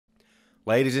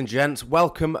Ladies and gents,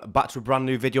 welcome back to a brand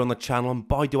new video on the channel, and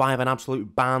boy do I have an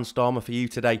absolute barnstormer for you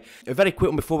today. A very quick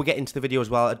one before we get into the video as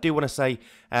well. I do want to say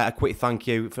a quick thank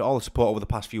you for all the support over the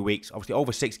past few weeks. Obviously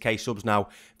over 6k subs now,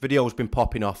 videos been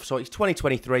popping off, so it's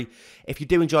 2023. If you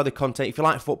do enjoy the content, if you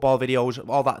like football videos,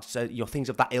 all that, things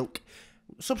of that ilk,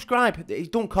 subscribe.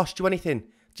 It don't cost you anything. Do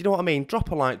you know what I mean? Drop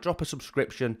a like, drop a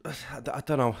subscription. I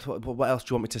don't know, what else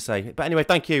do you want me to say? But anyway,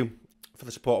 thank you for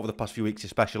the support over the past few weeks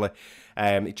especially.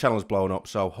 The channel's blown up,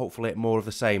 so hopefully more of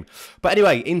the same. But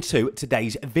anyway, into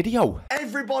today's video.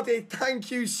 Everybody, thank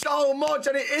you so much,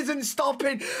 and it isn't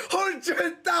stopping.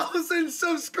 100,000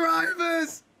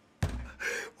 subscribers!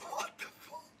 What the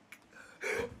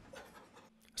fuck?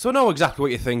 So I know exactly what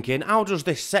you're thinking. How does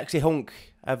this sexy hunk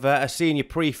of a senior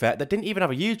prefect that didn't even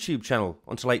have a YouTube channel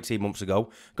until 18 months ago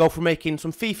go from making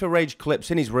some FIFA rage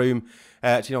clips in his room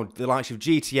to, you know, the likes of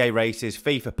GTA races,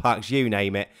 FIFA packs, you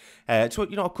name it, to,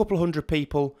 you know, a couple of hundred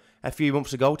people a few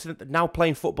months ago to now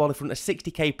playing football in front of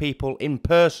 60k people in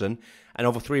person and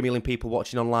over 3 million people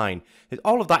watching online.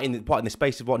 All of that in the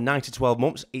space of, what, 9 to 12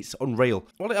 months? It's unreal.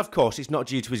 Well, of course, it's not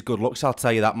due to his good looks, I'll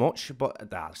tell you that much. But,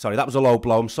 sorry, that was a low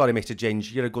blow. I'm sorry, Mr.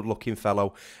 Ginge. You're a good-looking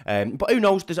fellow. But who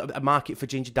knows? There's a market for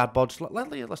ginger dad bods.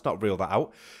 Let's not reel that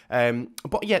out.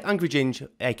 But, yeah, Angry Ginge,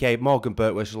 a.k.a. Morgan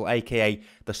Birtwistle, a.k.a.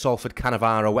 the Salford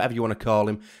Cannavaro, whatever you want to call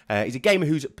him. He's a gamer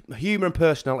whose humour and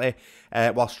personality,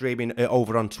 while streaming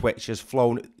over on Twitch, has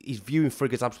flown his viewing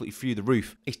figures absolutely through the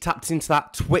roof. He's tapped into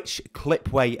that Twitch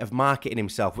clip way of marketing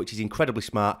himself, which is incredibly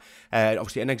smart.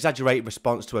 Obviously, an exaggerated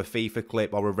response to a FIFA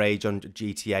clip or a rage on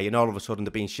GTA, and all of a sudden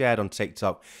they're being shared on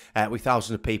TikTok with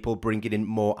thousands of people bringing in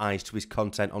more eyes to his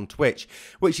content on Twitch,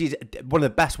 which is one of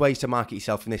the best ways to market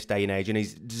yourself in this day and age, and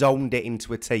he's zoned it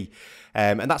into a T.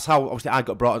 And that's how, obviously, I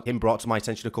got brought to my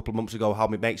attention a couple of months ago, how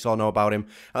my mates all know about him.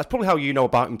 And that's probably how you know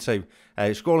about him too.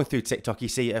 Scrolling through TikTok, you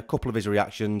see a couple of his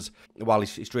reactions while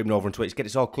he's streaming over on Twitch, get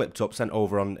it all clipped up, sent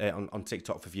over on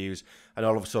TikTok for views, and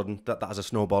all of a sudden that has a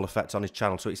snowball effect on his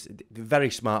channel. So it's very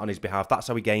smart on his behalf. That's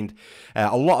how he gained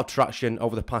a lot of traction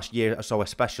over the past year or so,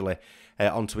 especially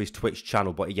onto his Twitch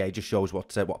channel. But yeah, it just shows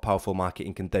what powerful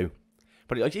marketing can do.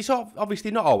 But it's obviously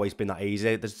not always been that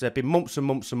easy. There's been months and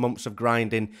months and months of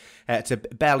grinding to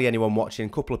barely anyone watching, a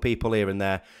couple of people here and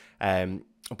there.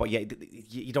 But yeah,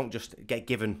 you don't just get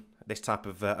given this type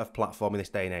of platform in this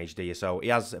day and age, do you? So he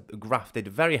has grafted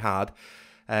very hard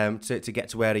to get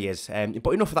to where he is.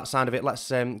 But enough of that side of it.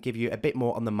 Let's give you a bit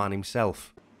more on the man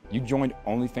himself. You joined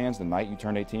OnlyFans the night you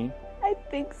turned 18? I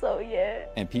think so, yeah.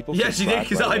 And people... Yes, you did,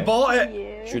 because I bought it.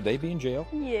 Yeah. Should they be in jail?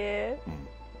 Yeah.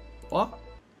 What?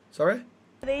 Sorry?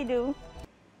 They do.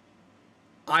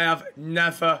 I have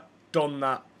never done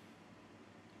that.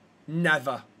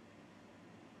 Never.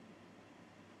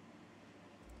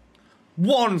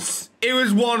 Once. It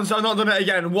was once. I've not done it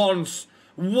again. Once.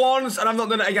 Once, and I've not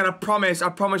done it again. I promise. I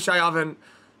promise I haven't.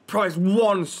 Promise.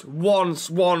 Once.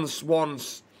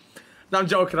 No, I'm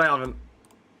joking. I haven't.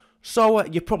 So,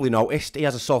 you've probably noticed he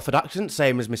has a Salford accent,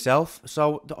 same as myself.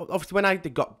 So, obviously, when I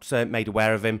got made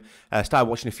aware of him, started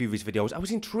watching a few of his videos, I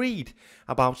was intrigued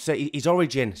about his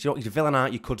origins. You know, his villain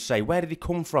art, you could say. Where did he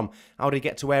come from? How did he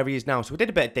get to where he is now? So, we did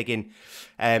a bit of digging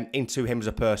into him as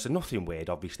a person. Nothing weird,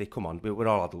 obviously. Come on, we're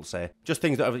all adults here. Just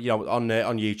things that are, you know, on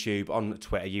YouTube, on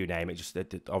Twitter, you name it, just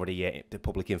already the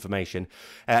public information.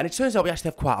 And it turns out we actually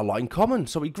have quite a lot in common.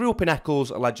 So, he grew up in Eccles,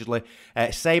 allegedly,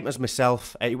 same as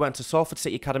myself. He went to Salford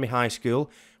City Academy High School,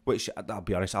 which, I'll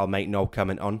be honest, I'll make no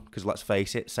comment on, because let's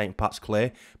face it, St. Pat's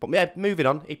clear. But yeah, moving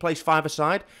on, he plays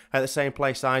five-a-side at the same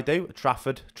place I do, at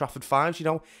Trafford Fives, you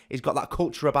know, he's got that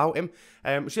culture about him.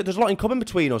 So there's a lot in common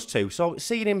between us two. So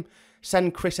seeing him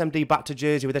send Chris MD back to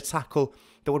Jersey with a tackle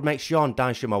that would make Sean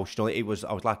Dyche emotional, I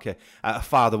was like a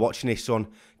father watching his son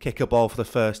kick a ball for the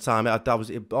first time.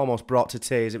 It almost brought to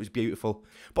tears. It was beautiful.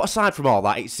 But aside from all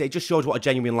that, it just shows what a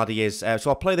genuine lad he is. So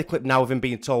I'll play the clip now of him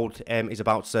being told he's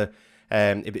about to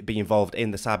be involved in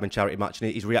the Cyberman charity match,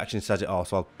 and his reaction says it all.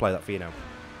 So I'll play that for you now.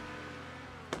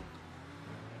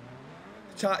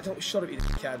 Don't shut up, you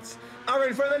kids.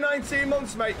 Aaron, for the 19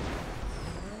 months, mate.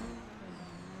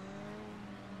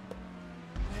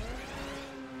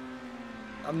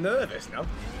 I'm nervous now.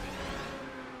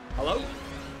 Hello?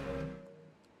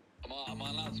 Am I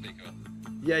on loudspeaker?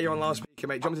 Yeah, you're on loudspeaker,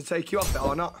 mate. Do you want me to take you off it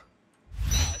or not? Nah,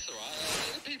 it's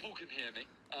alright. People can hear me.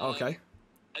 Okay.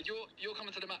 You're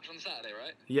coming to the match on Saturday,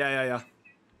 right? Yeah.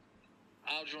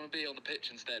 How do you want to be on the pitch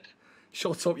instead?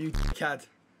 Shut up, you dickhead.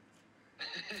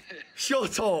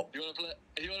 Shut up. You want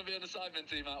to be on the Cyberman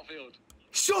team outfield?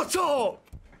 Shut up!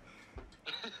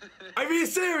 Are you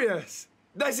serious?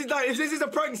 If this is a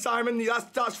prank, Simon,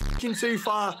 that's fucking too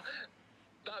far.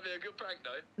 That'd be a good prank,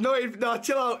 though. No,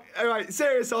 chill out. All right,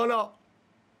 serious or not?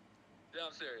 Yeah,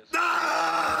 I'm serious.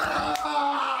 Ah!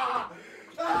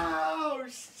 Oh,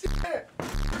 shit!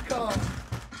 God.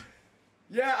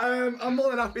 Yeah, I'm more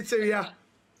than happy to, yeah.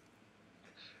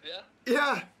 Yeah?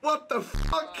 Yeah, what the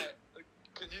fuck? Alright,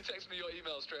 can you text me your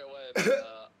email straight away and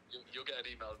you'll get an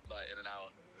email like in an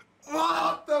hour.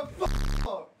 What the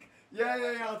fuck?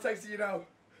 Yeah, I'll text you now.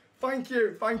 Thank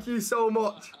you so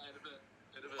much.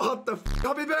 In a bit. What the fuck?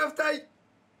 Happy birthday!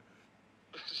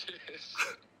 Cheers.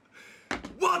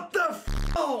 What the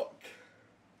fuck?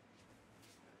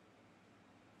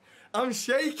 I'm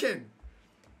shaking.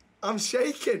 I'm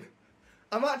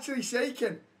actually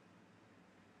shaking.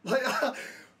 Like,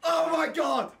 oh my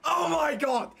god! Oh my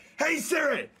god! Hey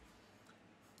Siri!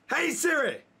 Hey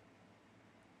Siri!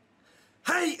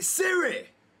 Hey Siri!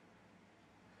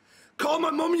 Call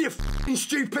my mum, you fucking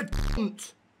stupid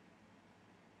cunt!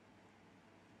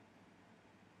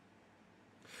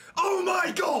 Oh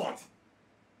my god!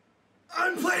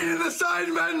 I'm playing in the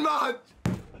Sidemen match!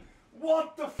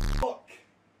 What the fuck?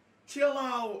 Chill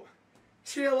out.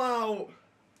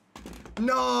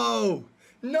 No!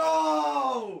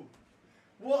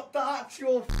 What the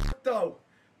actual fuck though?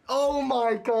 Oh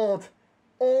my god!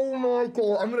 I'm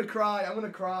gonna cry.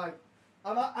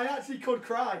 I actually could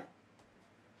cry.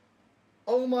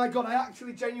 Oh my god, I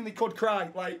actually genuinely could cry.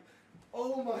 Like,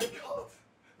 oh my god.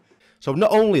 So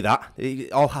not only that,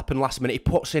 it all happened last minute, he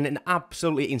puts in an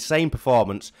absolutely insane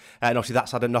performance, and obviously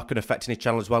that's had a knock-on effect on his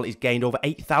channel as well. He's gained over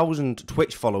 8,000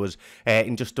 Twitch followers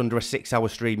in just under a 6-hour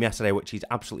stream yesterday, which is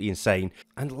absolutely insane.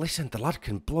 And listen, the lad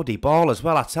can bloody ball as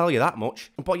well, I tell you that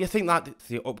much. But you think that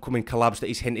the upcoming collabs that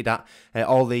he's hinted at,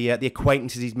 all the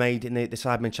acquaintances he's made in the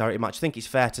Sidemen charity match, I think it's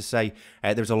fair to say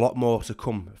there's a lot more to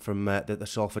come from the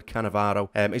Salford Cannavaro.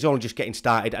 He's only just getting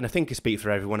started, and I think I speak for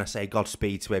everyone when I say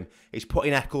Godspeed to him. He's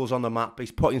putting Eccles on the map,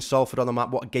 he's putting Salford on the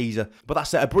map, what a geezer. But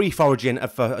that's a brief origin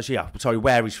of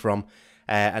where he's from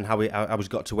and how he's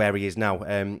got to where he is now.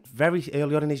 Very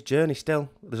early on in his journey still.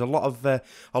 There's a lot of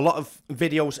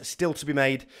videos still to be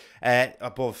made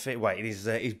above in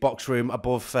his box room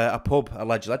above a pub,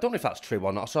 allegedly. I don't know if that's true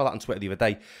or not. I saw that on Twitter the other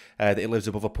day, that he lives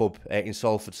above a pub in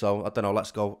Salford, so I don't know,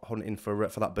 let's go hunting for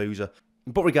that boozer.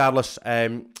 But regardless, I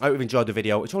hope you've enjoyed the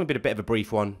video. It's only been a bit of a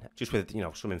brief one, just with,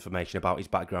 some information about his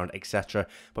background, etc.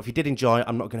 But if you did enjoy,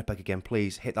 I'm not going to beg again,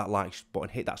 please hit that like button,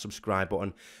 hit that subscribe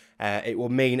button. It will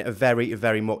mean very,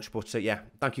 very much. But yeah,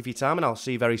 thank you for your time, and I'll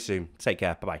see you very soon. Take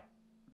care. Bye-bye.